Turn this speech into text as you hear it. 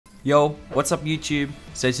Yo, what's up YouTube?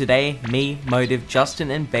 So today, me, Motive,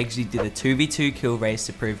 Justin and Begsy did a 2v2 kill race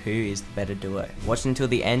to prove who is the better duo. Watch until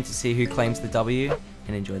the end to see who claims the W,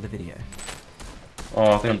 and enjoy the video.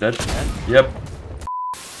 Oh, I think I'm dead. Yep.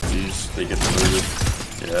 Jeez, they get deleted.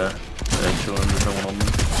 Yeah, they're chilling, there's no one on them.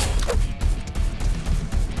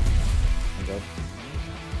 I'm dead.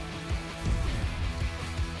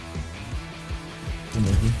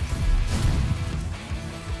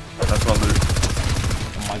 That's my loot.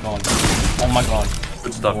 Oh my god. Oh my god.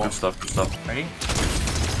 Good stuff, good stuff, good stuff. Ready?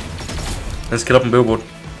 Let's get up on billboard.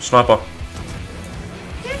 Sniper.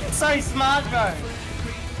 You're so smart, bro.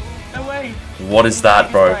 No way. What is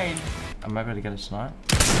that, bro? I'm able to get a snipe.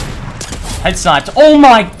 Head sniped. Oh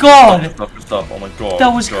my god! Good stuff, good stuff. Oh my god. That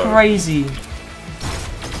was Go. crazy.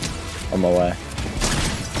 On my way.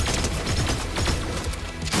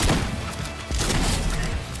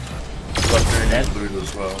 Like doing Dead. loot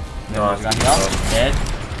as well. Nice. Nice. Dead.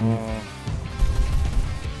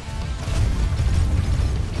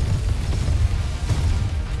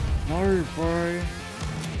 No, bro.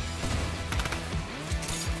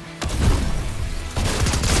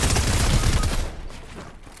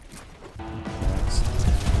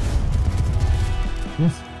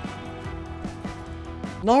 Yes.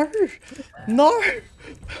 No! No!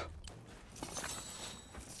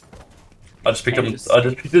 I just picked him. I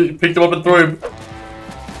just picked him up and threw him.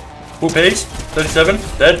 Full pace. 37.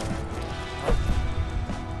 Dead.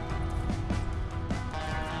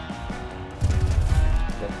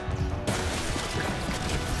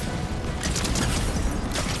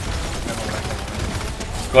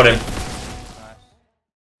 Got him.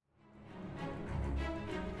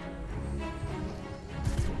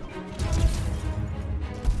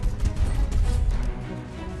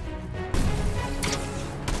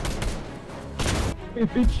 Hey,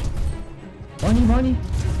 bitch. Money.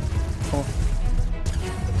 Oh.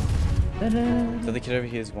 Da-da. So the kid over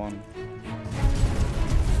here is one.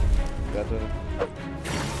 Got it.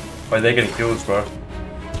 Wait, they're getting kills, bro.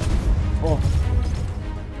 Oh.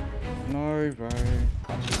 No, bro.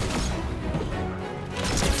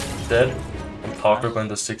 Dead. And Parker went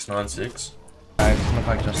to 696. Alright, look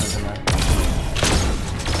like Justin's in there.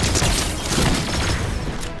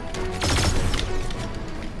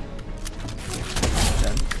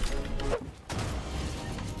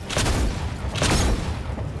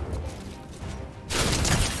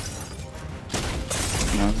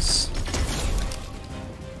 Nice.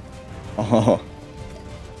 Oh.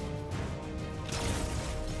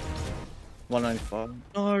 195.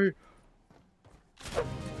 No.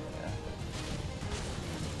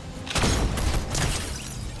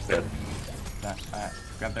 Dead. Nice. Alright,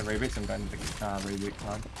 grab the reboots. I'm going to the reboot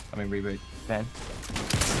club. I mean reboot van.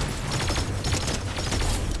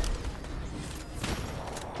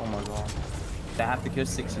 Oh my god. They have to kill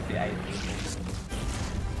 6 of the 8 people.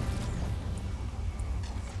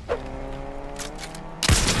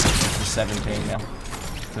 17 now.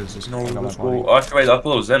 Because there's No, no let's go. Actually, wait, I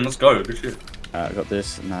thought it was them. Let's go. Good shit. I got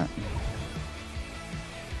this and that.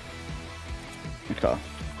 Okay.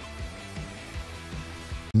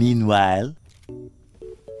 Meanwhile,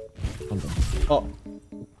 Oh.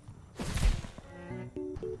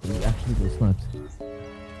 We actually got sniped.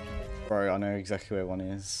 Bro, I know exactly where one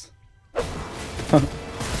is.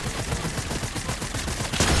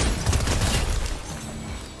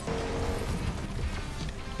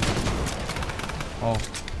 Oh.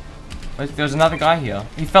 Wait, there's another guy here.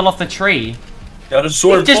 He fell off the tree. Yeah, I just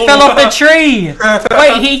saw him. He just fall. fell off the tree!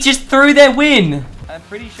 Wait, he just threw their win! I'm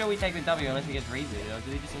pretty sure we take the W unless he gets rebooted, or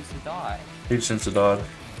do he just insta die? He just insta died.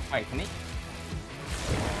 Wait, can he?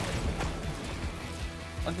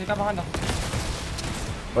 Look, the guy behind us.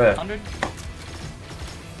 Where? 100?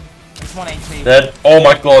 It's 1 HP. Dead. Oh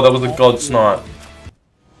my god, that was a god snipe.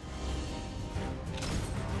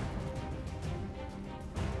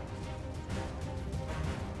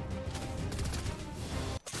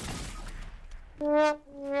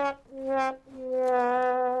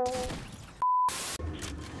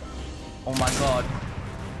 Oh my god.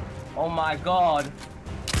 Oh my god.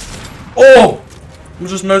 Oh! We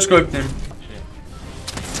just no-scoped him.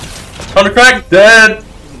 Time to crack. Dead.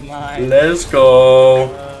 Nice. Let's go.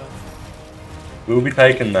 We'll be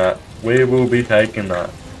taking that. We will be taking that.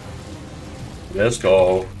 Let's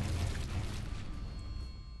go.